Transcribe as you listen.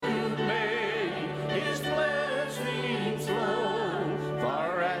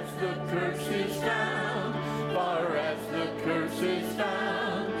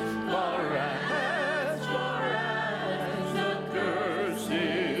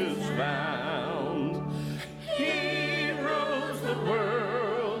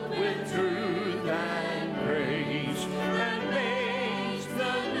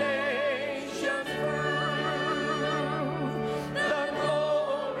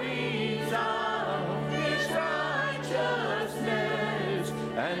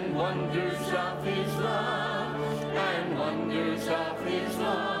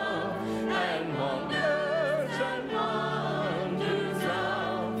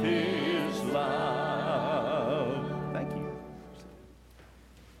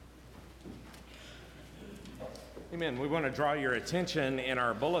Amen. We want to draw your attention in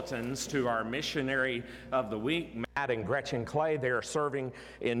our bulletins to our missionary of the week, Matt and Gretchen Clay. They are serving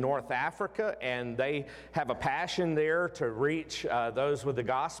in North Africa, and they have a passion there to reach those with the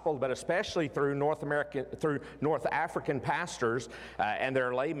gospel, but especially through North African pastors and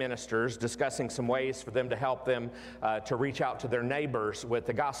their lay ministers, discussing some ways for them to help them to reach out to their neighbors with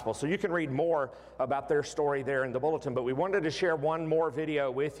the gospel. So you can read more about their story there in the bulletin, but we wanted to share one more video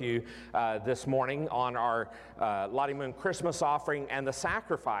with you this morning on our Lottie Moon Christmas offering and the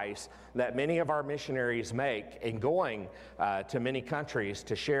sacrifice that many of our missionaries make in going to many countries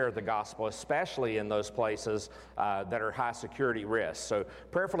to share the gospel, especially in those places that are high security risks. So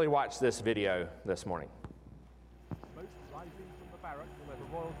prayerfully watch this video this morning. Smoke rising from the barracks where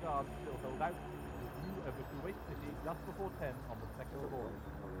the Royal Guard still held out, the view over Kuwait City just before 10 on the 2nd of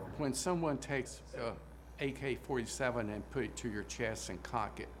August. When someone takes AK-47 and put it to your chest and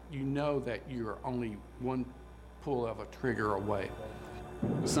cock it, you know that you're only one pull of a trigger away.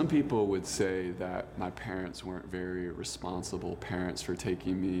 Some people would say that my parents weren't very responsible parents for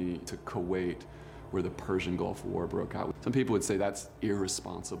taking me to Kuwait, where the Persian Gulf War broke out. Some people would say that's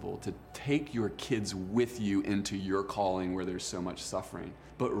irresponsible to take your kids with you into your calling where there's so much suffering.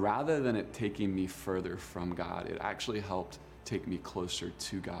 But rather than it taking me further from God, it actually helped take me closer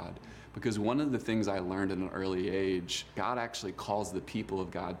to God. Because one of the things I learned at an early age, God actually calls the people of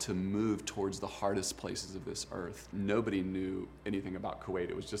God to move towards the hardest places of this earth. Nobody knew anything about Kuwait.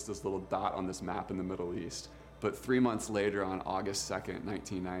 It was just this little dot on this map in the Middle East. But 3 months later, on August 2nd,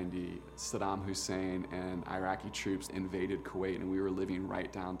 1990, Saddam Hussein and Iraqi troops invaded Kuwait, and we were living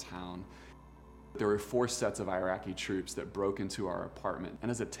right downtown. There were 4 sets of Iraqi troops that broke into our apartment. And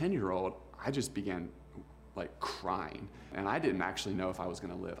as a 10-year-old, I just began crying. And I didn't actually know if I was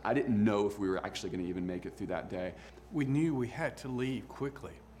gonna live. I didn't know if we were actually gonna even make it through that day. We knew we had to leave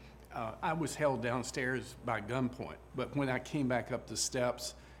quickly. I was held downstairs by gunpoint, but when I came back up the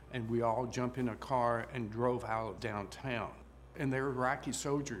steps and we all jumped in a car and drove out of downtown, and there were Iraqi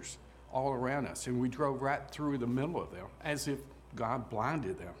soldiers all around us, and we drove right through the middle of them as if God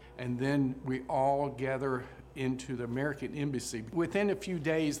blinded them. And then we all gathered into the American embassy. Within a few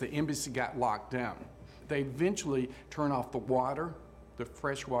days, the embassy got locked down. They eventually turned off the water, the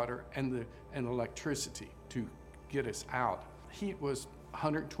fresh water, and electricity to get us out. Heat was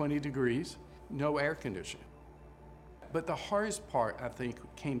 120 degrees, no air conditioning. But the hardest part, I think,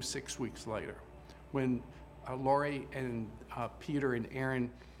 came 6 weeks later, when Lori and Peter and Aaron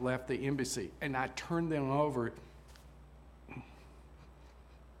left the embassy, and I turned them over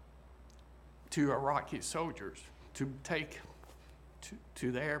to Iraqi soldiers to take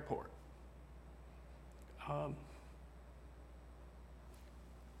to the airport.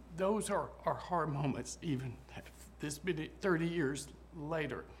 Those are hard moments, even this many 30 years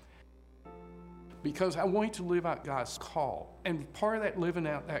later. Because I want to live out God's call. And part of that living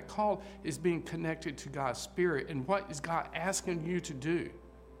out that call is being connected to God's Spirit. And what is God asking you to do?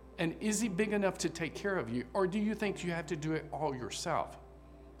 And is He big enough to take care of you? Or do you think you have to do it all yourself?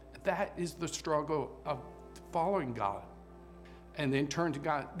 That is the struggle of following God. And then turn to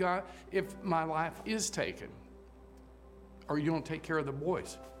God. God, if my life is taken, are you going to take care of the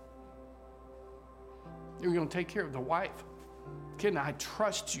boys? Are you going to take care of the wife? Can I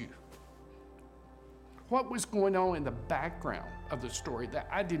trust you? What was going on in the background of the story that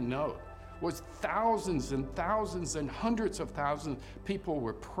I didn't know was thousands and thousands and hundreds of thousands of people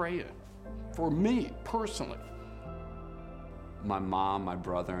were praying for me personally. My mom, my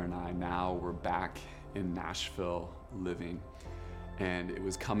brother, and I now were back in Nashville living. And it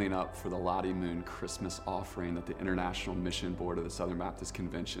was coming up for the Lottie Moon Christmas offering that the International Mission Board of the Southern Baptist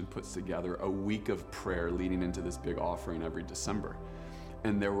Convention puts together, a week of prayer leading into this big offering every December.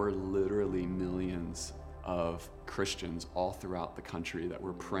 And there were literally millions of Christians all throughout the country that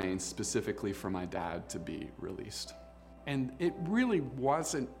were praying specifically for my dad to be released. And it really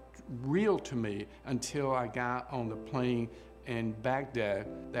wasn't real to me until I got on the plane in Baghdad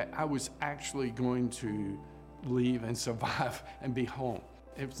that I was actually going to leave and survive and be home.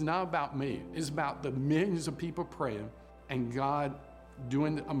 It's not about me. It's about the millions of people praying and God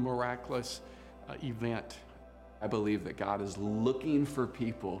doing a miraculous event. I believe that God is looking for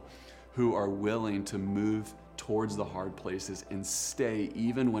people who are willing to move towards the hard places and stay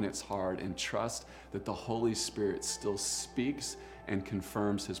even when it's hard and trust that the Holy Spirit still speaks and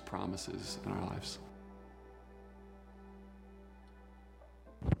confirms His promises in our lives.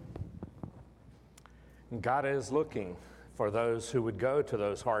 God is looking for those who would go to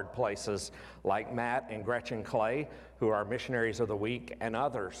those hard places like Matt and Gretchen Clay, who are missionaries of the week, and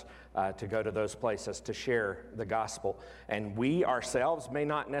others to go to those places to share the gospel. And we ourselves may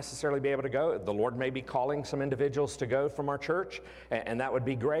not necessarily be able to go. The Lord may be calling some individuals to go from our church, and that would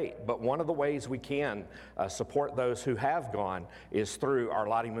be great. But one of the ways we can support those who have gone is through our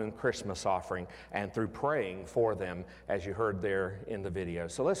Lottie Moon Christmas offering and through praying for them, as you heard there in the video.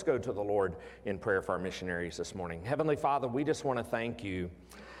 So let's go to the Lord in prayer for our missionaries this morning. Heavenly Father, we just want to thank you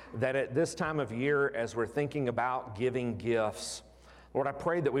that at this time of year, as we're thinking about giving gifts, Lord, I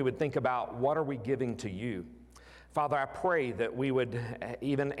pray that we would think about what are we giving to you. Father, I pray that we would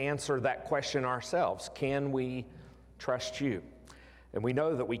even answer that question ourselves. Can we trust you? And we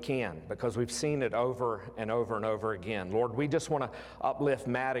know that we can, because we've seen it over and over and over again. Lord, we just want to uplift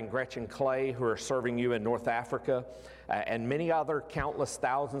Matt and Gretchen Clay, who are serving you in North Africa, and many other countless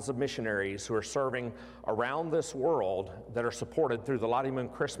thousands of missionaries who are serving around this world that are supported through the Lottie Moon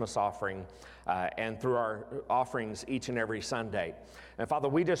Christmas offering and through our offerings each and every Sunday. And Father,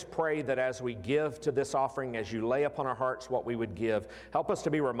 we just pray that as we give to this offering, as you lay upon our hearts what we would give, help us to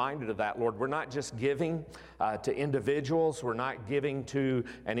be reminded of that, Lord. We're not just giving to individuals. We're not giving to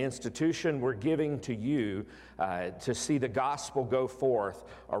an institution. We're giving to you to see the gospel go forth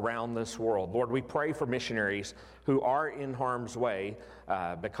around this world. Lord, we pray for missionaries who are in harm's way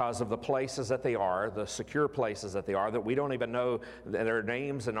because of the places that they are, the secure places that they are, that we don't even know their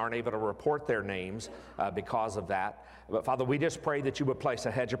names and aren't able to report their names because of that. But Father, we just pray that you would place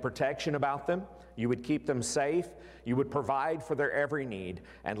a hedge of protection about them. You would keep them safe. You would provide for their every need,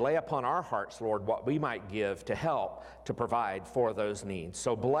 and lay upon our hearts, Lord, what we might give to help to provide for those needs.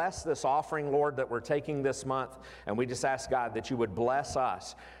 So bless this offering, Lord, that we're taking this month, and we just ask, God, that you would bless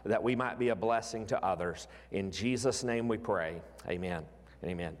us, that we might be a blessing to others. In Jesus' name we pray. Amen.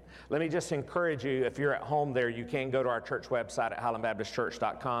 Amen. Let me just encourage you, if you're at home there, you can go to our church website at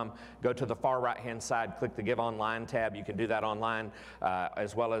highlandbaptistchurch.com. Go to the far right-hand side, click the Give Online tab. You can do that online,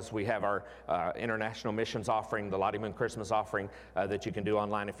 as well as we have our international missions offering, the Lottie Moon Christmas offering, that you can do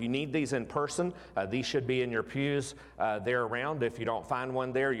online. If you need these in person, these should be in your pews there around. If you don't find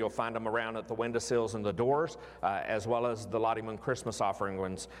one there, you'll find them around at the windowsills and the doors, as well as the Lottie Moon Christmas offering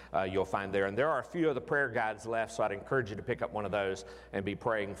ones you'll find there. And there are a few of the prayer guides left, so I'd encourage you to pick up one of those and be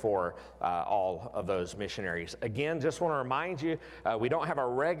praying for all of those missionaries. Again, just want to remind you, we don't have a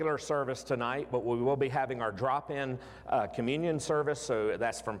regular service tonight, but we will be having our drop-in communion service, so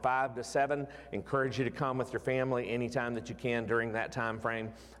that's from 5 to 7. Encourage you to come with your family anytime that you can during that time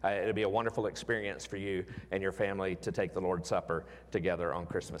frame. It'll be a wonderful experience for you and your family to take the Lord's Supper together on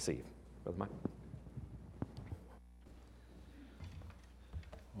Christmas Eve. Brother Mike.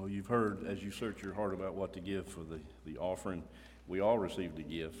 Well, you've heard as you search your heart about what to give for the offering. We all received a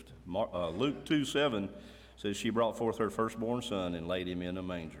gift. Luke 2:7 says she brought forth her firstborn son and laid him in a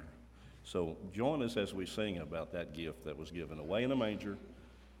manger. So join us as we sing about that gift that was given away in a manger.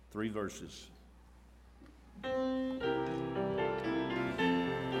 3 verses.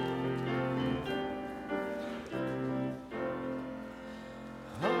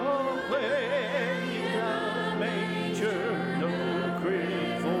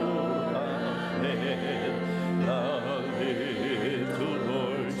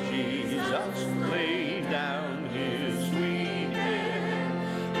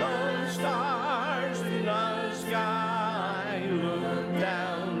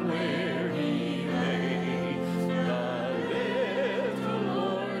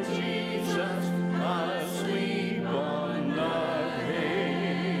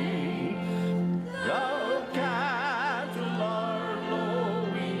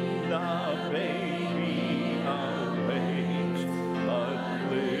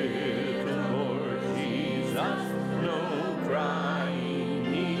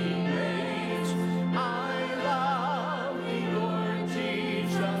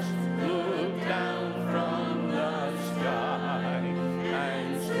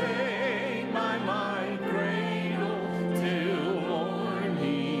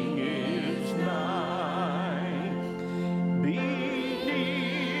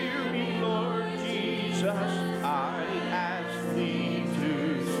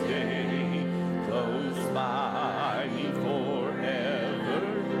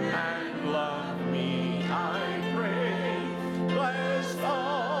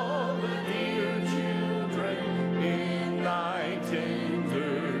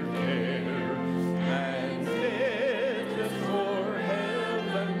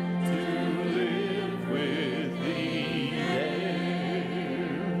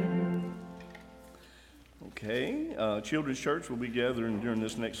 Children's Church will be gathering during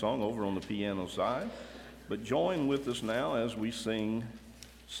this next song over on the piano side. But join with us now as we sing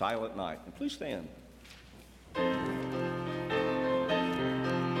Silent Night. And please stand.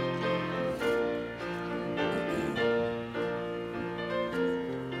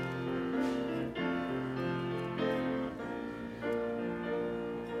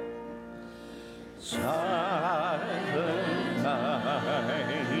 Silent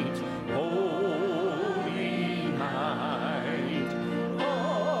night, holy night,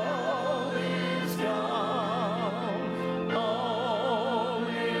 all is calm, all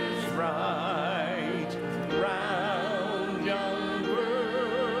is bright, round young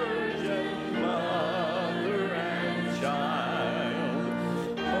virgin mother and child,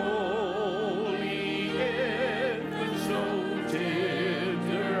 holy infant, so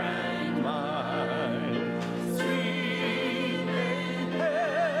tender and mild, sweet and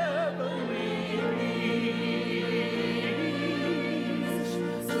heavenly peace,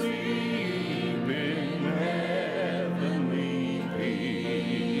 sleep in heavenly peace.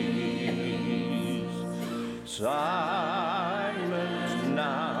 Silent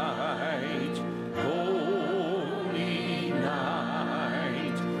night, holy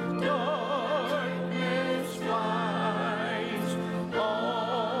night, darkness flies,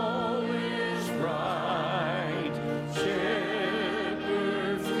 all is bright,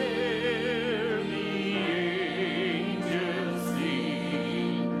 shepherds hear the angels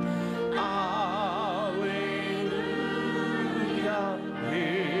sing, Alleluia,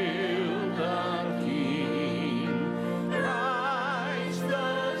 hail the King, Christ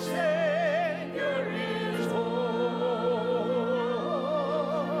the Savior is born,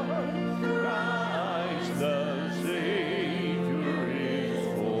 Christ the Savior is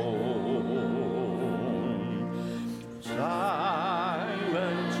born.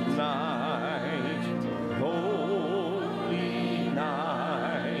 Silent night, holy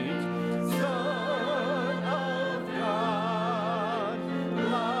night, Son of God,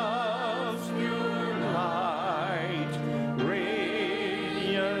 love's pure light,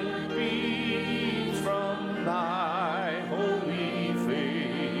 radiant beams from thy holy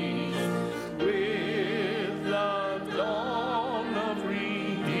face, with the dawn of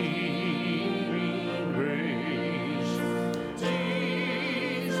redeeming grace.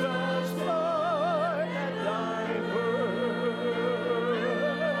 Jesus, born at thy birth,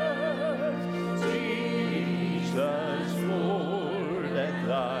 Jesus, born at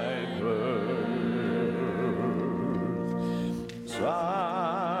thy birth.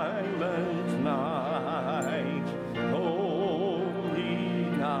 Silent night, holy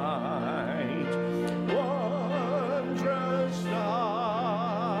night, wondrous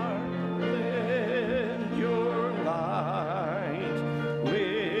star, lend your light,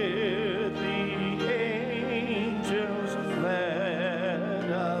 with the angels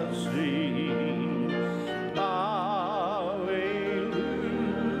let us sing, Alleluia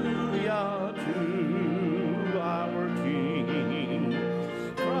to our King,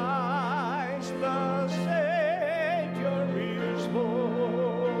 Christ the Savior is born,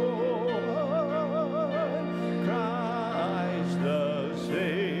 Christ the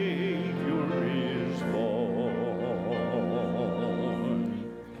Savior is born.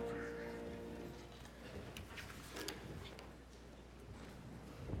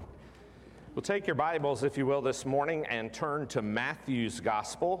 Well, take your Bibles, if you will, this morning and turn to Matthew's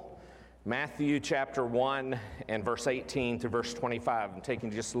Gospel. Matthew chapter 1 and verse 18 to verse 25. I'm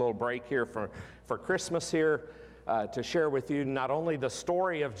taking just a little break here for Christmas here to share with you not only the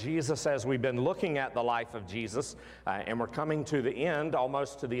story of Jesus as we've been looking at the life of Jesus, and we're coming to the end,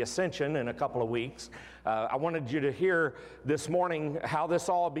 almost to the ascension in a couple of weeks. I wanted you to hear this morning how this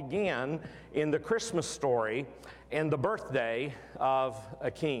all began in the Christmas story and the birthday of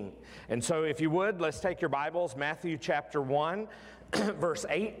a king. And so if you would, let's take your Bibles. Matthew chapter 1, verse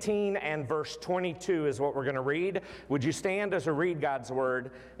 18 and verse 22 is what we're going to read. Would you stand as we read God's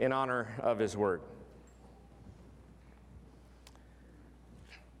word in honor of his word?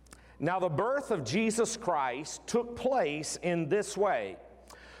 Now the birth of Jesus Christ took place in this way.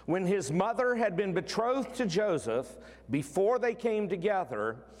 When his mother had been betrothed to Joseph, before they came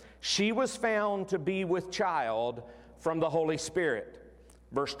together, she was found to be with child from the Holy Spirit.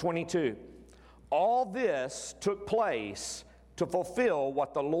 Verse 22. All this took place to fulfill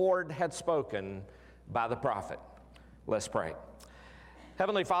what the Lord had spoken by the prophet. Let's pray.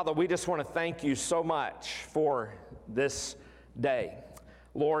 Heavenly Father, we just want to thank you so much for this day.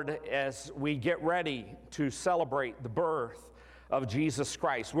 Lord, as we get ready to celebrate the birth of Jesus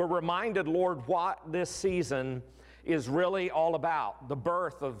Christ, we're reminded, Lord, what this season is really all about. The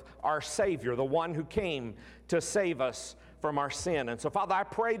birth of our Savior, the one who came to save us from our sin. And so, Father, I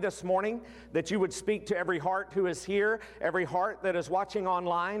pray this morning that you would speak to every heart who is here, every heart that is watching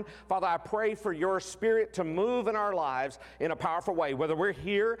online. Father, I pray for your Spirit to move in our lives in a powerful way. Whether we're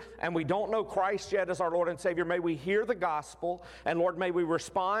here and we don't know Christ yet as our Lord and Savior, may we hear the gospel, and Lord, may we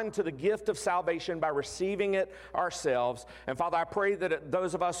respond to the gift of salvation by receiving it ourselves. And Father, I pray that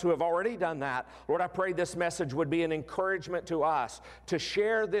those of us who have already done that, Lord, I pray this message would be an encouragement to us to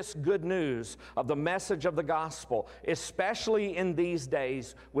share this good news of the message of the gospel, especially in these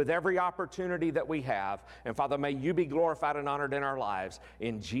days with every opportunity that we have. And Father, may you be glorified and honored in our lives.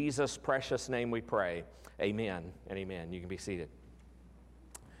 In Jesus' precious name we pray. Amen and amen. You can be seated.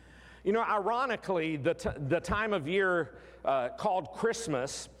 You know, ironically, the time of year called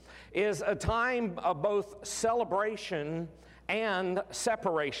Christmas is a time of both celebration and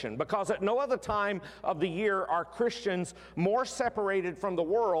separation, because at no other time of the year are Christians more separated from the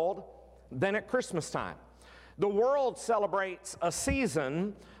world than at Christmas time. The world celebrates a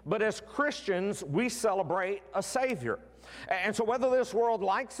season, but as Christians, we celebrate a Savior. And so whether this world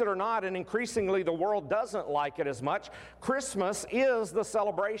likes it or not, and increasingly the world doesn't like it as much, Christmas is the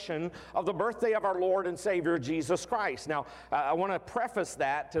celebration of the birthday of our Lord and Savior, Jesus Christ. Now, I want to preface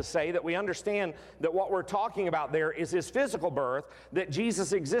that to say that we understand that what we're talking about there is his physical birth, that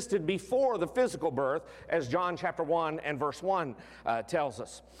Jesus existed before the physical birth, as John chapter 1 and verse 1 tells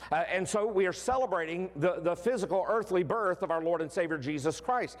us. And so we are celebrating the physical earthly birth of our Lord and Savior, Jesus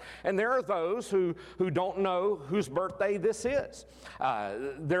Christ. And there are those who don't know whose birthday this is.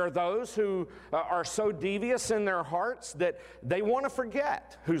 There are those who are so devious in their hearts that they want to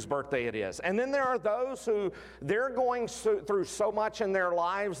forget whose birthday it is. And then there are those who they're going through so much in their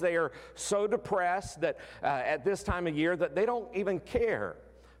lives, they are so depressed that at this time of year that they don't even care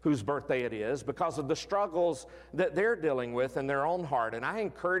whose birthday it is because of the struggles that they're dealing with in their own heart. And I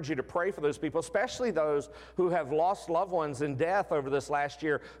encourage you to pray for those people, especially those who have lost loved ones in death over this last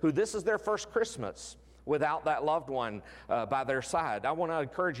year, who this is their first Christmas without that loved one by their side. I want to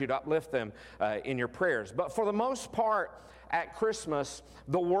encourage you to uplift them in your prayers. But for the most part, at Christmas,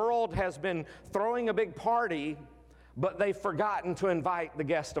 the world has been throwing a big party, but they've forgotten to invite the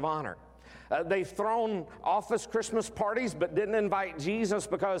guest of honor. They've thrown office Christmas parties, but didn't invite Jesus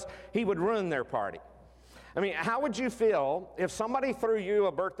because he would ruin their party. I mean, how would you feel if somebody threw you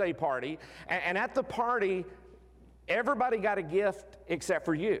a birthday party, and at the party, everybody got a gift except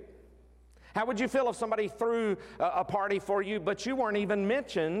for you? How would you feel if somebody threw a party for you, but you weren't even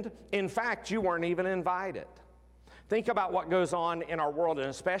mentioned? In fact, you weren't even invited. Think about what goes on in our world, and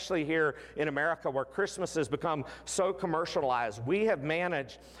especially here in America, where Christmas has become so commercialized. We have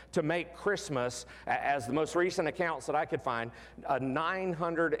managed to make Christmas, as the most recent accounts that I could find, a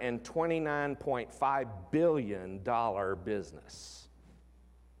 $929.5 billion business.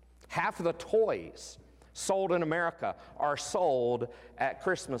 Half of the toys sold in America are sold at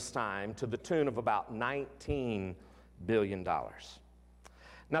Christmas time to the tune of about $19 billion.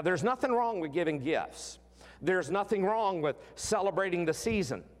 Now, there's nothing wrong with giving gifts. There's nothing wrong with celebrating the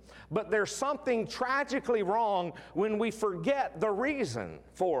season. But there's something tragically wrong when we forget the reason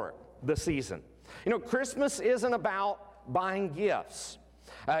for the season. You know, Christmas isn't about buying gifts.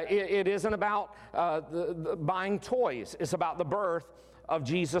 It isn't about buying toys. It's about the birth of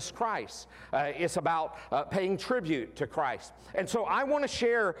Jesus Christ. It's about paying tribute to Christ. And so I want to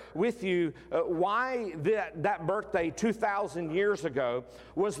share with you why that birthday 2,000 years ago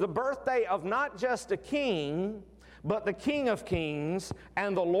was the birthday of not just a king, but the King of Kings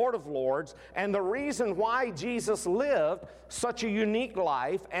and the Lord of Lords, and the reason why Jesus lived such a unique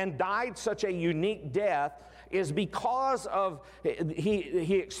life and died such a unique death is because of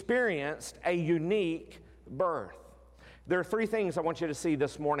he experienced a unique birth. There are three things I want you to see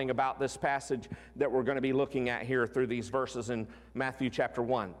this morning about this passage that we're going to be looking at here through these verses in Matthew chapter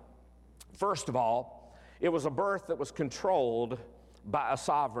 1. First of all, it was a birth that was controlled by a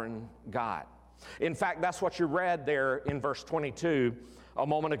sovereign God. In fact, that's what you read there in verse 22 a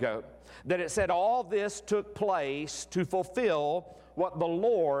moment ago, that it said all this took place to fulfill what the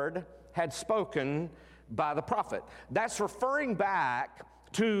Lord had spoken by the prophet. That's referring back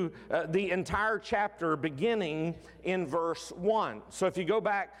to the entire chapter beginning in verse 1. So if you go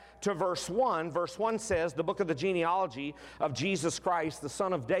back to verse 1 says, the book of the genealogy of Jesus Christ, the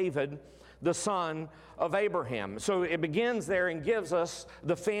son of David, the son of Abraham. So it begins there and gives us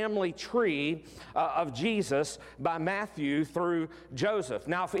the family tree of Jesus by Matthew through Joseph.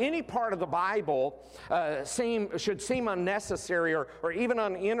 Now, if any part of the Bible should seem unnecessary or even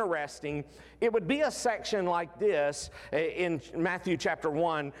uninteresting, it would be a section like this in Matthew chapter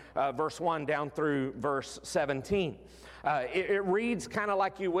 1, verse 1 down through verse 17. It reads kind of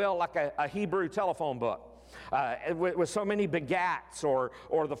like you will, like a Hebrew telephone book. with so many begats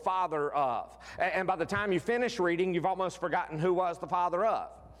or the father of. And by the time you finish reading, you've almost forgotten who was the father of.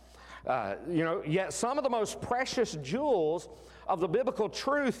 Yet some of the most precious jewels of the biblical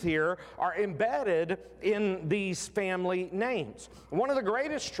truth here are embedded in these family names. One of the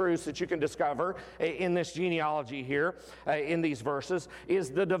greatest truths that you can discover in this genealogy here, in these verses, is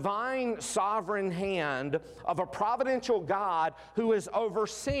the divine sovereign hand of a providential God who is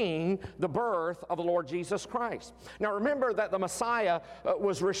overseeing the birth of the Lord Jesus Christ. Now remember that the Messiah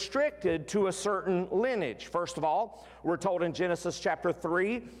was restricted to a certain lineage. First of all, we're told in Genesis chapter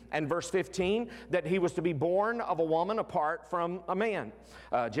 3 and verse 15 that he was to be born of a woman apart from a man.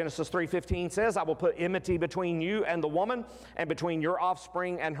 Genesis 3:15 says, I will put enmity between you and the woman, and between your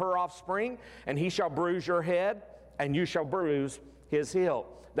offspring and her offspring, and he shall bruise your head, and you shall bruise his heel.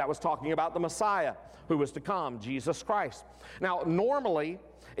 That was talking about the Messiah who was to come, Jesus Christ. Now, normally,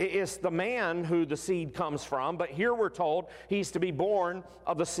 it's the man who the seed comes from, but here we're told he's to be born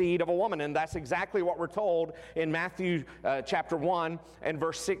of the seed of a woman, and that's exactly what we're told in Matthew chapter 1 and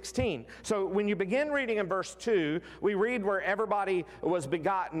verse 16. So when you begin reading in verse 2, we read where everybody was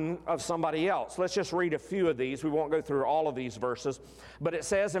begotten of somebody else. Let's just read a few of these. We won't go through all of these verses, but it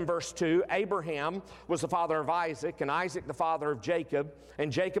says in verse 2, Abraham was the father of Isaac, and Isaac the father of Jacob,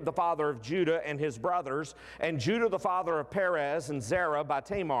 and Jacob the father of Judah and his brothers, and Judah the father of Perez and Zerah by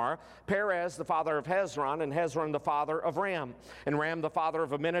Tamar, Perez the father of Hezron, and Hezron the father of Ram, and Ram the father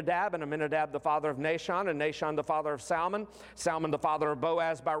of Amminadab, and Amminadab the father of Nahshon, and Nahshon the father of Salmon, Salmon the father of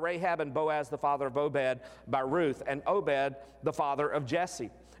Boaz by Rahab, and Boaz the father of Obed by Ruth, and Obed the father of Jesse,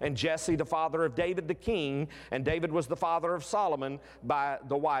 and Jesse the father of David the king, and David was the father of Solomon by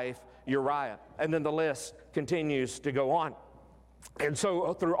the wife Uriah. And then the list continues to go on. And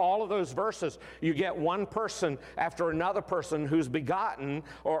so through all of those verses, you get one person after another person who's begotten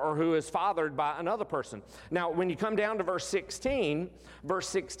or who is fathered by another person. Now, when you come down to verse 16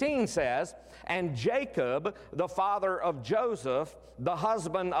 says, and Jacob, the father of Joseph, the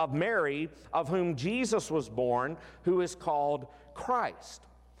husband of Mary, of whom Jesus was born, who is called Christ.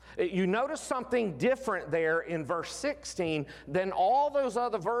 You notice something different there in verse 16 than all those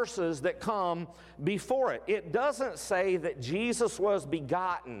other verses that come before it. It doesn't say that Jesus was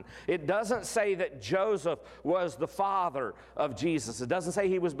begotten. It doesn't say that Joseph was the father of Jesus. It doesn't say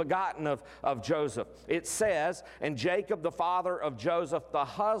he was begotten of Joseph. It says, and Jacob the father of Joseph, the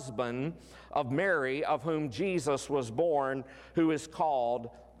husband of Mary, of whom Jesus was born, who is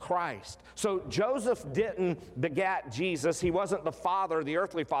called Christ. So Joseph didn't begat Jesus. He wasn't the father, the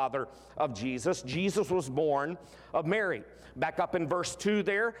earthly father of Jesus. Jesus was born of Mary. Back up in verse 2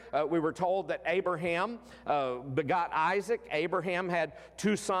 there, we were told that Abraham begot Isaac. Abraham had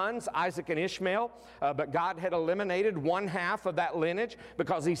two sons, Isaac and Ishmael, but God had eliminated one half of that lineage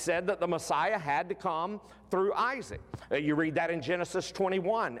because he said that the Messiah had to come through Isaac. You read that in Genesis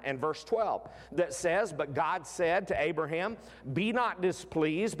 21 and verse 12 that says, but God said to Abraham, be not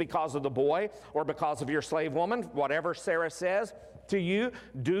displeased because of the boy or because of your slave woman. Whatever Sarah says to you,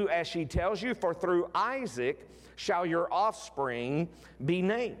 do as she tells you, for through Isaac shall your offspring be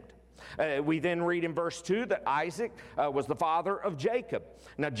named. We then read in verse 2 that Isaac was the father of Jacob.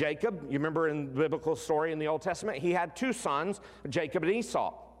 Now Jacob, you remember in the biblical story in the Old Testament, he had two sons, Jacob and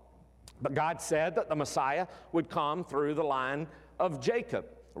Esau. But God said that the Messiah would come through the line of Jacob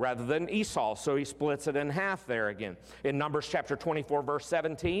rather than Esau, so he splits it in half there again. In Numbers chapter 24, verse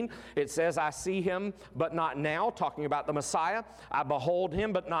 17, it says, I see him, but not now, talking about the Messiah. I behold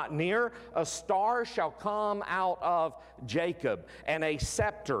him, but not near. A star shall come out of Jacob, and a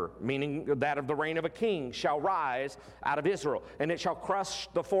scepter, meaning that of the reign of a king, shall rise out of Israel, and it shall crush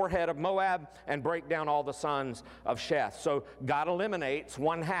the forehead of Moab and break down all the sons of Sheth. So God eliminates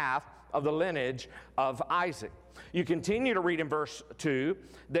one half of the lineage of Isaac. You continue to read in verse 2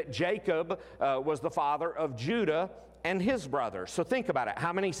 that Jacob was the father of Judah and his brothers. So think about it.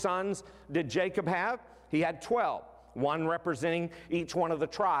 How many sons did Jacob have? He had 12, one representing each one of the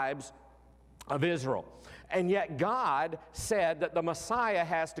tribes of Israel. And yet God said that the Messiah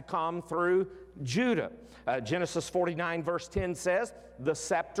has to come through Judah. Genesis 49 verse 10 says, the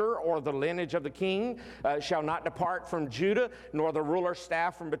scepter or the lineage of the king shall not depart from Judah, nor the ruler's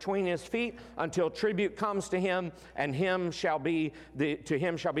staff from between his feet, until tribute comes to him, and to him shall be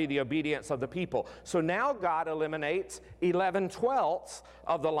the obedience of the people. So now God eliminates 11/12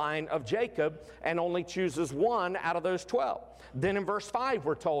 of the line of Jacob and only chooses one out of those 12. Then in verse 5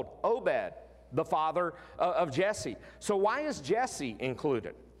 we're told Obed, the father of Jesse. So why is Jesse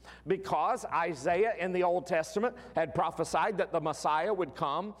included? Because Isaiah in the Old Testament had prophesied that the Messiah would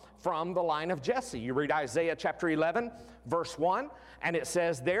come from the line of Jesse. You read Isaiah chapter 11, verse 1, and it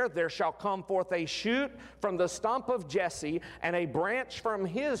says there shall come forth a shoot from the stump of Jesse, and a branch from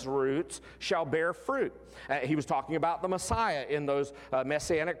his roots shall bear fruit. He was talking about the Messiah in those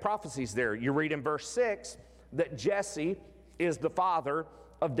messianic prophecies there. You read in verse 6 that Jesse is the father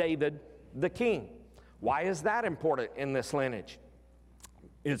of David the king. Why is that important in this lineage?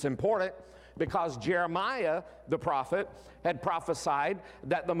 It's important because Jeremiah, the prophet, had prophesied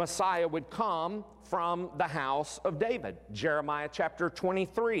that the Messiah would come from the house of David. Jeremiah chapter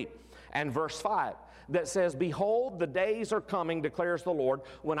 23 and verse 5 that says, "Behold, the days are coming, declares the Lord,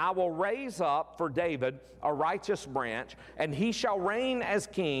 when I will raise up for David a righteous branch, and he shall reign as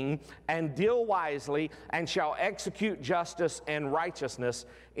king and deal wisely and shall execute justice and righteousness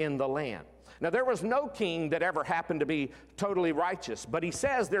in the land." Now, there was no king that ever happened to be totally righteous, but he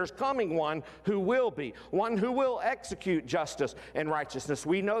says there's coming one who will be, one who will execute justice and righteousness.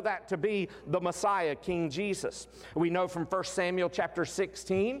 We know that to be the Messiah, King Jesus. We know from 1 Samuel chapter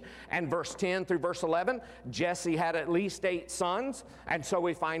 16 and verse 10 through verse 11, Jesse had at least 8 sons, and so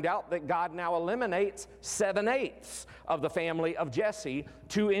we find out that God now eliminates 7/8 of the family of Jesse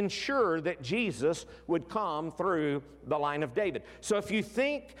to ensure that Jesus would come through the line of David. So if you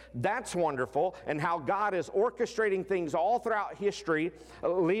think that's wonderful and how God is orchestrating things all throughout history,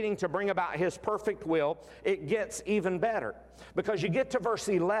 leading to bring about his perfect will, it gets even better. Because you get to verse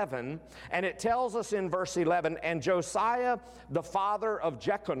 11, and it tells us in verse 11, "And Josiah, the father of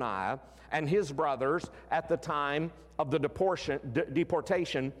Jeconiah, and his brothers at the time of the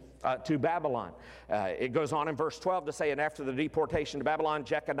deportation to Babylon." It goes on in verse 12 to say, "And after the deportation to Babylon,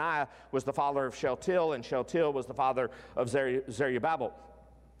 Jeconiah was the father of Shealtiel, and Shealtiel was the father of Zerubbabel."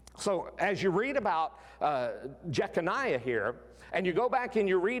 So as you read about Jeconiah here, and you go back and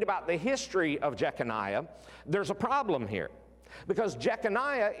you read about the history of Jeconiah, there's a problem here. Because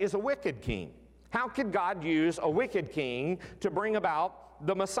Jeconiah is a wicked king. How could God use a wicked king to bring about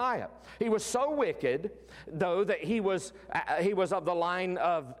the Messiah? He was so wicked, though, that he was of the line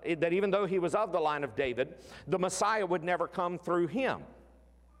of, that even though he was of the line of David, the Messiah would never come through him.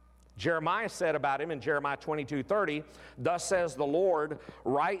 Jeremiah said about him in Jeremiah 22:30, "Thus says the Lord,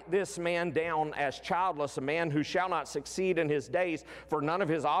 write this man down as childless, a man who shall not succeed in his days, for none of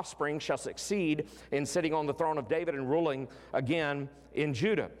his offspring shall succeed in sitting on the throne of David and ruling again in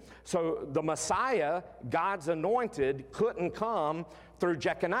Judah." So the Messiah, God's anointed, couldn't come through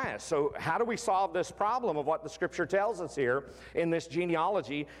Jeconiah. So how do we solve this problem of what the scripture tells us here in this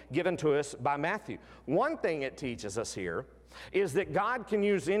genealogy given to us by Matthew? One thing it teaches us here is that God can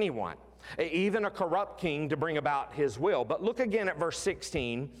use anyone, even a corrupt king, to bring about his will. But look again at verse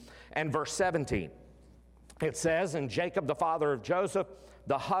 16 and verse 17. It says, "And Jacob, the father of Joseph,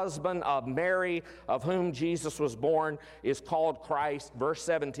 the husband of Mary, of whom Jesus was born, is called Christ." Verse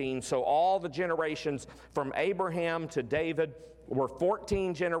 17, "So all the generations from Abraham to David were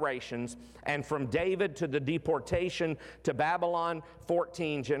 14 generations, and from David to the deportation to Babylon,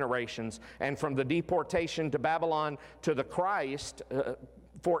 14 generations, and from the deportation to Babylon to the Christ,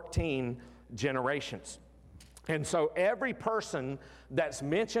 14 generations." And so every person that's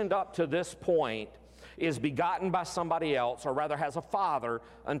mentioned up to this point is begotten by somebody else, or rather has a father,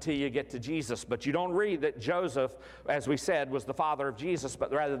 until you get to Jesus. But you don't read that Joseph, as we said, was the father of Jesus,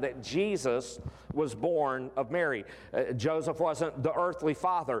 but rather that Jesus was born of Mary. Joseph wasn't the earthly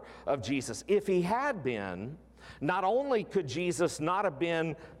father of Jesus. If he had been, not only could Jesus not have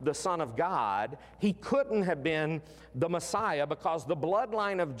been the Son of God, he couldn't have been the Messiah, because the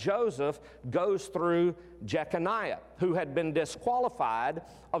bloodline of Joseph goes through Jeconiah, who had been disqualified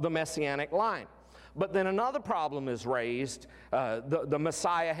of the Messianic line. But then another problem is raised. The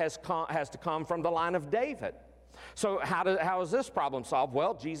Messiah has to come from the line of David. So how is this problem solved?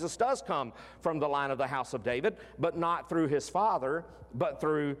 Well, Jesus does come from the line of the house of David, but not through his father, but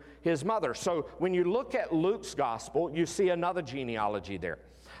through his mother. So when you look at Luke's gospel, you see another genealogy there.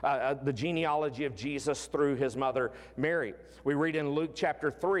 The genealogy of Jesus through his mother Mary. We read in Luke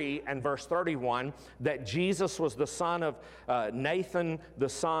chapter 3 and verse 31 that Jesus was the son of Nathan, the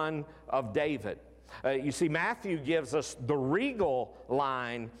son of David. You see, Matthew gives us the regal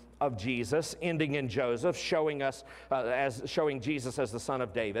line of Jesus, ending in Joseph, showing Jesus as the son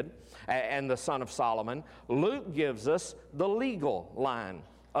of David and the son of Solomon. Luke gives us the legal line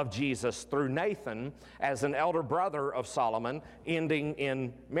of Jesus through Nathan as an elder brother of Solomon, ending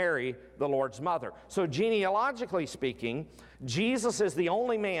in Mary, the Lord's mother. So genealogically speaking, Jesus is the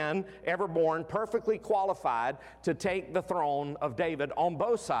only man ever born perfectly qualified to take the throne of David on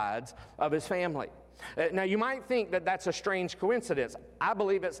both sides of his family. Now, you might think that that's a strange coincidence. I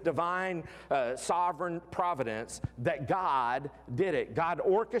believe it's divine, sovereign providence that God did it. God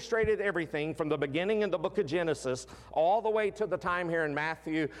orchestrated everything from the beginning in the book of Genesis all the way to the time here in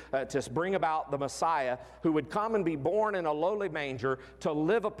Matthew to bring about the Messiah who would come and be born in a lowly manger to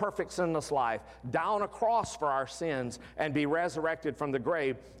live a perfect sinless life, die on a cross for our sins, and be resurrected from the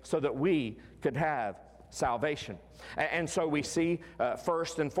grave so that we could have salvation. And so we see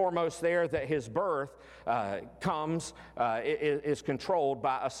first and foremost there that his birth is controlled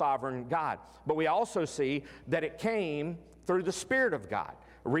by a sovereign God. But we also see that it came through the Spirit of God.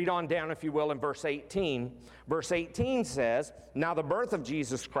 Read on down, if you will, in verse 18. Verse 18 says, "Now the birth of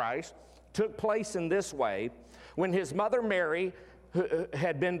Jesus Christ took place in this way, when his mother Mary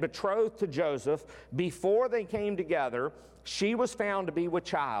had been betrothed to Joseph, before they came together, she was found to be with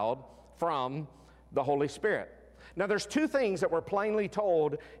child from the Holy Spirit." Now there's two things that were plainly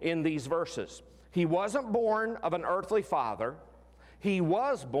told in these verses. He wasn't born of an earthly father. He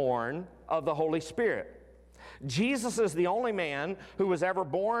was born of the Holy Spirit. Jesus is the only man who was ever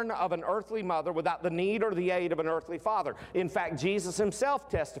born of an earthly mother without the need or the aid of an earthly father. In fact, Jesus himself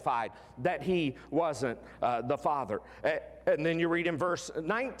testified that he wasn't the father. And then you read in verse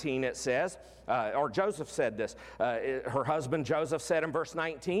 19, it says, or Joseph said this, her husband Joseph said in verse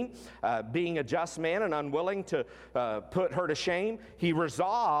 19, being a just man and unwilling to put her to shame, he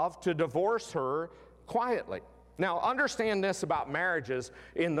resolved to divorce her quietly. Now, understand this about marriages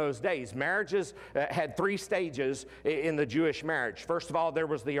in those days. Marriages had three stages in the Jewish marriage. First of all, there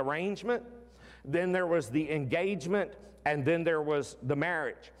was the arrangement, then there was the engagement, and then there was the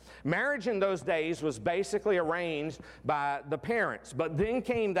marriage. Marriage in those days was basically arranged by the parents, but then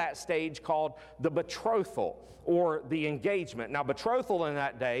came that stage called the betrothal, or the engagement. Now, betrothal in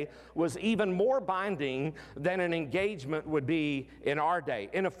that day was even more binding than an engagement would be in our day.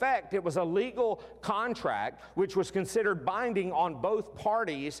 In effect, it was a legal contract which was considered binding on both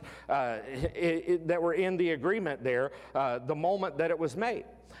parties that were in the agreement there the moment that it was made.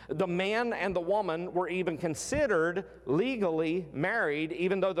 The man and the woman were even considered legally married,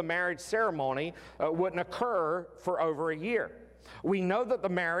 even though the marriage ceremony wouldn't occur for over a year. We know that the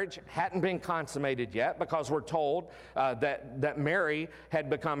marriage hadn't been consummated yet because we're told that Mary had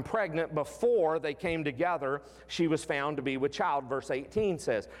become pregnant before they came together. She was found to be with child, verse 18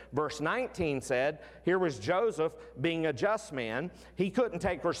 says. Verse 19 said, here was Joseph being a just man. He couldn't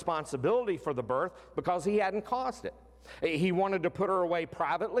take responsibility for the birth because he hadn't caused it. He wanted to put her away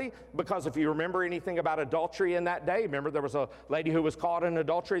privately because if you remember anything about adultery in that day, remember there was a lady who was caught in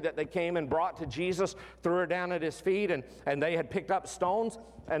adultery that they came and brought to Jesus, threw her down at his feet, and they had picked up stones,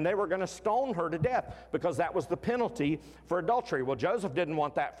 and they were going to stone her to death because that was the penalty for adultery. Well, Joseph didn't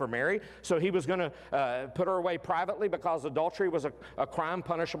want that for Mary, so he was going to put her away privately because adultery was a crime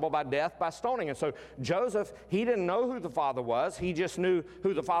punishable by death by stoning. And so Joseph, he didn't know who the father was. He just knew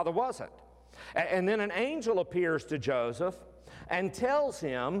who the father wasn't. And then an angel appears to Joseph and tells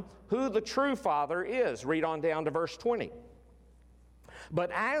him who the true father is. Read on down to verse 20.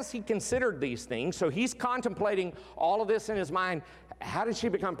 But as he considered these things, so he's contemplating all of this in his mind. How did she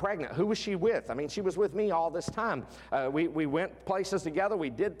become pregnant? Who was she with? I mean, she was with me all this time. We went places together.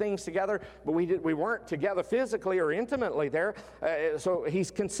 We did things together, but we weren't together physically or intimately there. So he's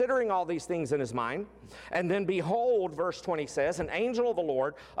considering all these things in his mind. And then behold, verse 20 says, an angel of the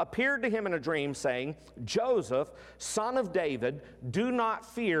Lord appeared to him in a dream saying, Joseph, son of David, do not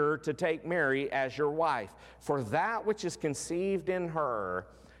fear to take Mary as your wife, for that which is conceived in her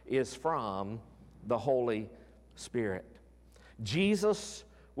is from the Holy Spirit. Jesus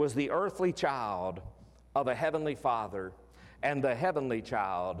was the earthly child of a heavenly father and the heavenly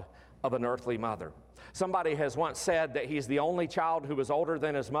child of an earthly mother. Somebody has once said that he's the only child who was older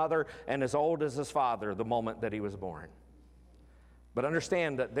than his mother and as old as his father the moment that he was born. But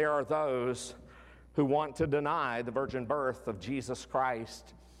understand that there are those who want to deny the virgin birth of Jesus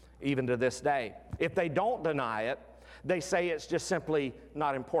Christ even to this day. If they don't deny it, they say it's just simply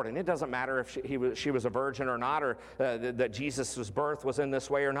not important. It doesn't matter if she was a virgin or not, or that Jesus' birth was in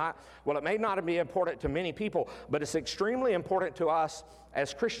this way or not. Well, it may not be important to many people, but it's extremely important to us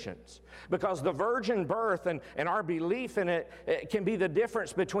as Christians. Because the virgin birth and our belief in it can be the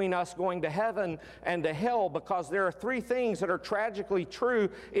difference between us going to heaven and to hell, because there are three things that are tragically true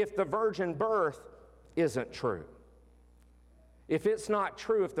if the virgin birth isn't true. If it's not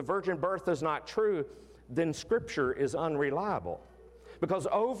true, if the virgin birth is not true, then Scripture is unreliable. Because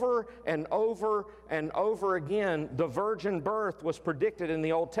over and over and over again, the virgin birth was predicted in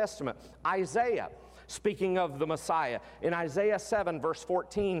the Old Testament. Isaiah, speaking of the Messiah, in Isaiah 7 verse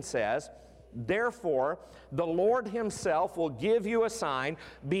 14 says, Therefore, the Lord himself will give you a sign.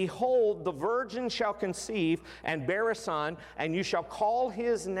 Behold, the virgin shall conceive and bear a son, and you shall call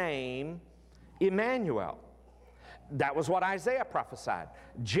his name Emmanuel. That was what Isaiah prophesied.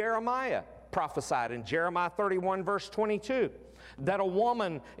 Jeremiah prophesied in Jeremiah 31, verse 22, that a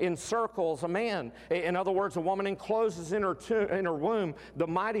woman encircles a man. In other words, a woman encloses in her womb the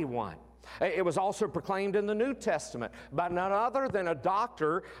mighty one. It was also proclaimed in the New Testament by none other than a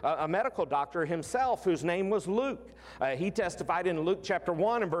doctor, a medical doctor himself, whose name was Luke. He testified in Luke chapter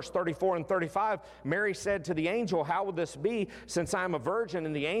 1 and verse 34 and 35, Mary said to the angel, "How will this be, since I am a virgin?"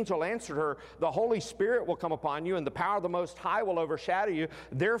 And the angel answered her, "The Holy Spirit will come upon you, and the power of the Most High will overshadow you.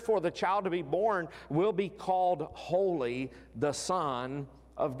 Therefore the child to be born will be called Holy, the Son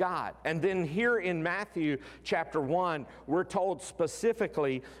of God." And then here in Matthew chapter 1, we're told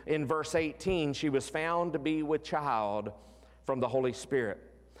specifically in verse 18, she was found to be with child from the Holy Spirit.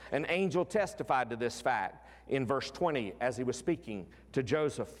 An angel testified to this fact in verse 20 as he was speaking to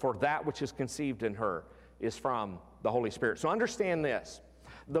Joseph, "For that which is conceived in her is from the Holy Spirit." So understand this.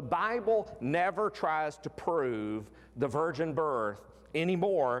 The Bible never tries to prove the virgin birth any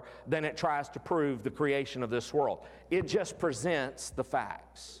more than it tries to prove the creation of this world. It just presents the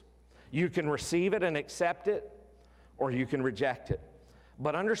facts. You can receive it and accept it, or you can reject it.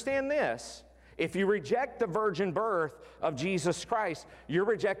 But understand this, if you reject the virgin birth of Jesus Christ, you're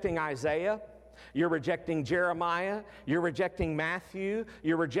rejecting Isaiah, you're rejecting Jeremiah, you're rejecting Matthew,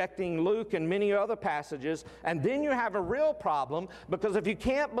 you're rejecting Luke and many other passages, and then you have a real problem, because if you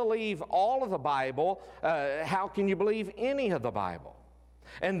can't believe all of the Bible, how can you believe any of the Bible?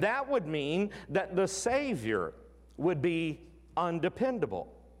 And that would mean that the Savior would be undependable.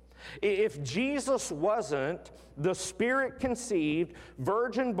 If Jesus wasn't the Spirit-conceived,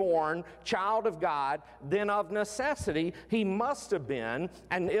 virgin-born child of God, then of necessity he must have been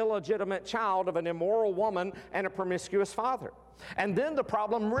an illegitimate child of an immoral woman and a promiscuous father. And then the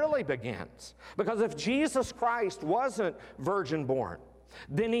problem really begins. Because if Jesus Christ wasn't virgin-born,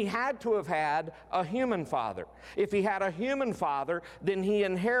 then he had to have had a human father. If he had a human father, then he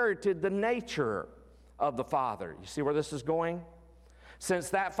inherited the nature of the father. You see where this is going?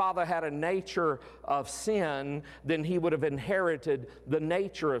 Since that father had a nature of sin, then he would have inherited the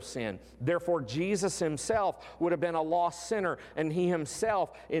nature of sin. Therefore, Jesus himself would have been a lost sinner, and he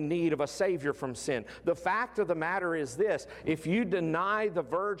himself in need of a Savior from sin. The fact of the matter is this: if you deny the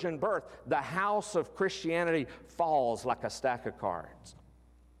virgin birth, the house of Christianity falls like a stack of cards.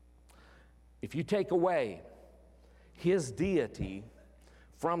 If you take away his deity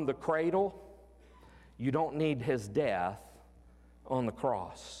from the cradle, you don't need his death on the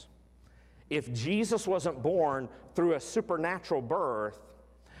cross. If Jesus wasn't born through a supernatural birth,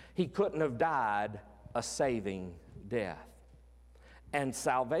 he couldn't have died a saving death. And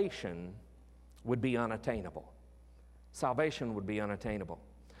salvation would be unattainable. Salvation would be unattainable.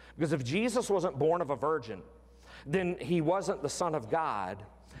 Because if Jesus wasn't born of a virgin, then he wasn't the Son of God.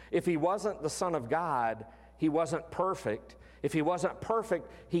 If he wasn't the Son of God, he wasn't perfect. If he wasn't perfect,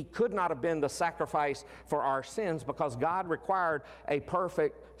 he could not have been the sacrifice for our sins, because God required a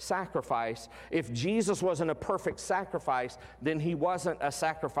perfect sacrifice. If Jesus wasn't a perfect sacrifice, then he wasn't a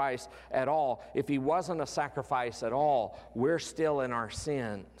sacrifice at all. If he wasn't a sacrifice at all, we're still in our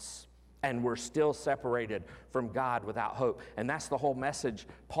sins, and we're still separated from God without hope. And that's the whole message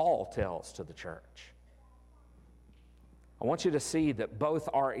Paul tells to the church. I want you to see that both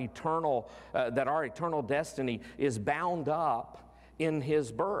our eternal destiny is bound up in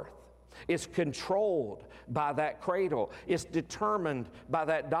his birth. It's controlled by that cradle. It's determined by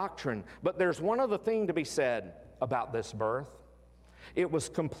that doctrine. But there's one other thing to be said about this birth. It was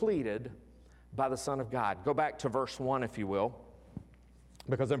completed by the Son of God. Go back to verse 1, if you will,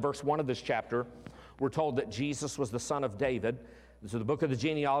 because in verse 1 of this chapter, we're told that Jesus was the son of David. This is the book of the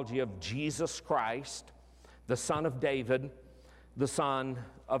genealogy of Jesus Christ, the son of David, the son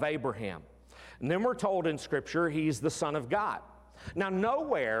of Abraham. And then we're told in Scripture he's the Son of God. Now,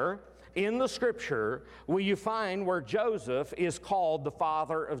 nowhere in the Scripture will you find where Joseph is called the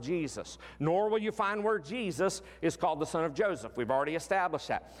father of Jesus, nor will you find where Jesus is called the son of Joseph. We've already established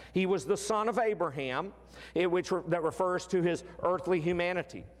that. He was the son of Abraham, that refers to his earthly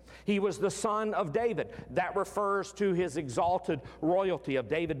humanity. He was the son of David. That refers to his exalted royalty of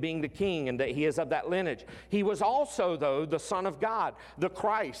David being the king, and that he is of that lineage. He was also, though, the Son of God, the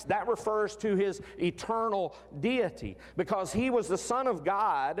Christ. That refers to his eternal deity, because he was the Son of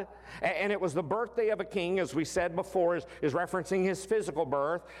God, and it was the birthday of a king, as we said before, is referencing his physical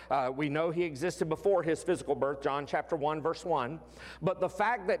birth. We know he existed before his physical birth, John chapter 1, verse 1. But the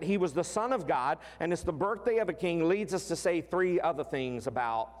fact that he was the Son of God, and it's the birthday of a king, leads us to say three other things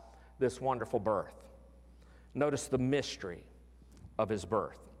about this wonderful birth. Notice the mystery of his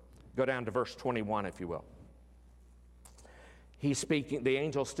birth. Go down to verse 21, if you will. He's speaking, the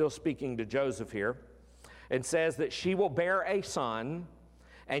angel's still speaking to Joseph here, and says that she will bear a son,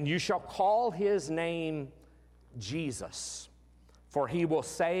 and you shall call his name Jesus, for he will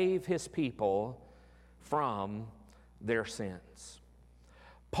save his people from their sins.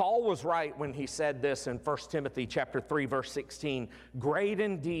 Paul was right when he said this in 1 Timothy chapter 3, verse 16. Great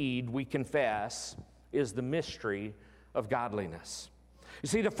indeed, we confess, is the mystery of godliness. You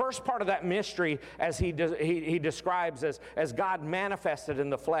see, the first part of that mystery, as he describes as God manifested in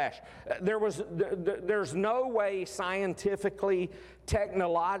the flesh, there's no way scientifically,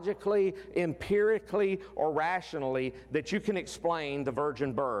 technologically, empirically, or rationally that you can explain the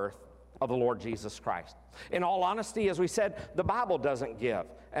virgin birth of the Lord Jesus Christ. In all honesty, as we said, the Bible doesn't give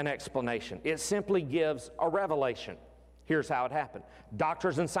an explanation. It simply gives a revelation. Here's how it happened.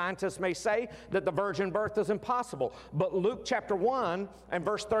 Doctors and scientists may say that the virgin birth is impossible, but Luke chapter 1 and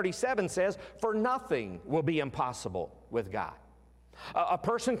verse 37 says, for nothing will be impossible with God. A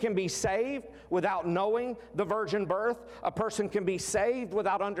person can be saved without knowing the virgin birth. A person can be saved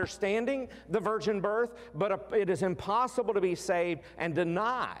without understanding the virgin birth, but it is impossible to be saved and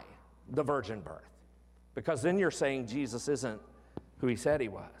deny the virgin birth, because then you're saying Jesus isn't who he said he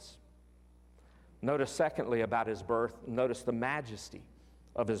was. Notice secondly about his birth, notice the majesty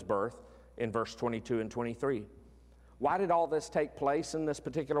of his birth in verse 22 and 23. Why did all this take place in this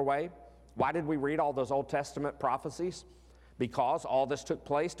particular way? Why did we read all those Old Testament prophecies? Because all this took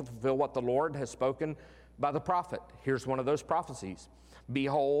place to fulfill what the Lord has spoken by the prophet. Here's one of those prophecies.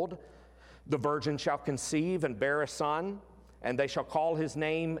 Behold, the virgin shall conceive and bear a son, and they shall call his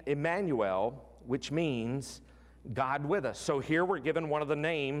name Emmanuel, which means God with us. So here we're given one of the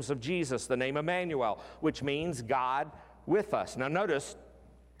names of Jesus, the name Emmanuel, which means God with us. Now notice,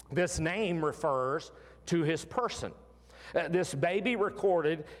 this name refers to his person. This baby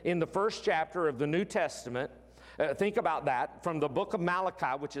recorded in the first chapter of the New Testament, think about that, from the book of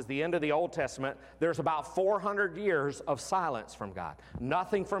Malachi, which is the end of the Old Testament, there's about 400 years of silence from God.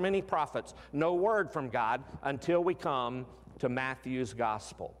 Nothing from any prophets, no word from God until we come to Matthew's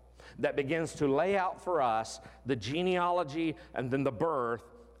gospel that begins to lay out for us the genealogy and then the birth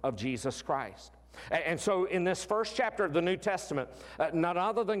of Jesus Christ. And so in this first chapter of the New Testament, none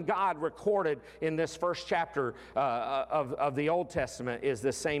other than God recorded in this first chapter of the Old Testament is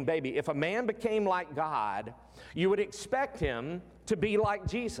this same baby. If a man became like God, you would expect him to be like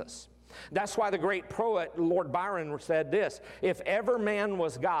Jesus. That's why the great poet Lord Byron said this: if ever man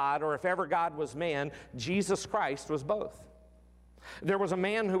was God, or if ever God was man, Jesus Christ was both. There was a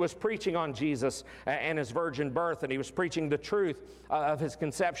man who was preaching on Jesus and his virgin birth, and he was preaching the truth of his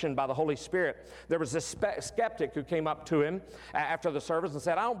conception by the Holy Spirit. There was this skeptic who came up to him after the service and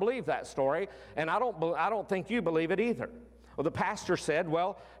said, I don't believe that story, and I don't think you believe it either. Well, the pastor said,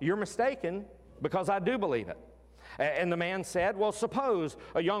 well, you're mistaken, because I do believe it. And the man said, well, suppose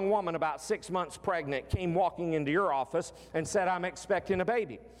a young woman about 6 months pregnant came walking into your office and said, I'm expecting a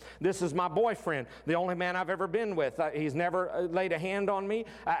baby. This is my boyfriend, the only man I've ever been with. He's never laid a hand on me.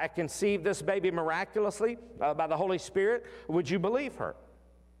 I conceived this baby miraculously by the Holy Spirit. Would you believe her?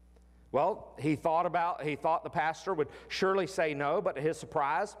 Well, he thought the pastor would surely say no, but to his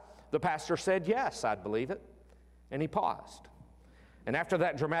surprise, the pastor said, yes, I'd believe it. And he paused. And after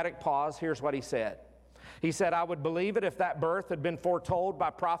that dramatic pause, here's what he said. He said, I would believe it if that birth had been foretold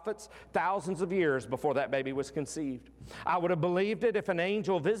by prophets thousands of years before that baby was conceived. I would have believed it if an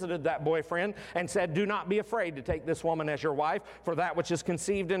angel visited that boyfriend and said, do not be afraid to take this woman as your wife, for that which is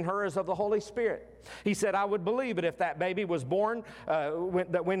conceived in her is of the Holy Spirit. He said, I would believe it if that baby was born,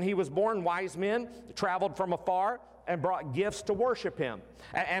 when he was born, wise men traveled from afar and brought gifts to worship him,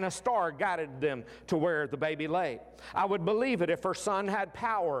 and a star guided them to where the baby lay. I would believe it if her son had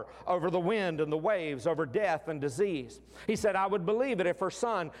power over the wind and the waves, over death and disease. He said, I would believe it if her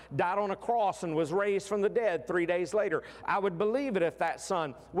son died on a cross and was raised from the dead 3 days later. I would believe it if that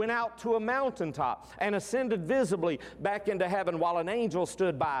son went out to a mountaintop and ascended visibly back into heaven while an angel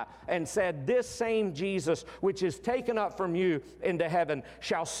stood by and said, this same Jesus which is taken up from you into heaven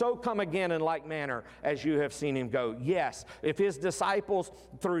shall so come again in like manner as you have seen him go. Yes, if his disciples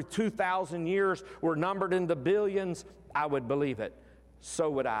through 2,000 years were numbered in the billions, I would believe it. So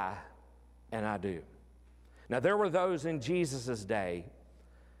would I, and I do. Now, there were those in Jesus' day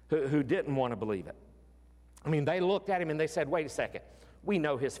who didn't want to believe it. I mean, they looked at him and they said, wait a second, we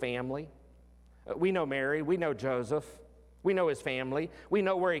know his family. We know Mary, we know Joseph. We know his family. We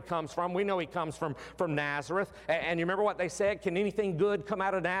know where he comes from. We know he comes from Nazareth. And you remember what they said? Can anything good come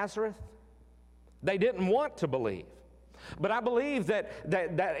out of Nazareth? They didn't want to believe. But I believe that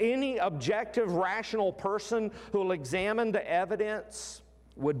any objective, rational person who will examine the evidence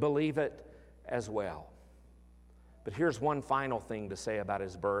would believe it as well. But here's one final thing to say about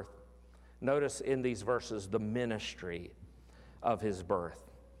his birth. Notice in these verses the ministry of his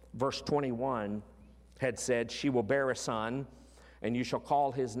birth. Verse 21 had said, "She will bear a son, and you shall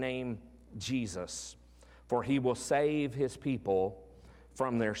call his name Jesus, for he will save his people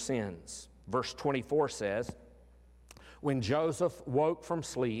from their sins." Verse 24 says, "When Joseph woke from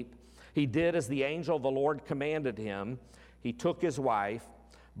sleep, he did as the angel of the Lord commanded him. He took his wife,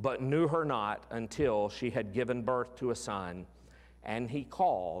 but knew her not until she had given birth to a son, and he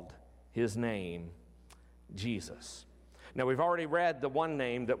called his name Jesus." Now, we've already read the one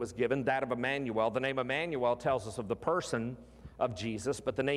name that was given, that of Emmanuel. The name Emmanuel tells us of the person of Jesus, but the name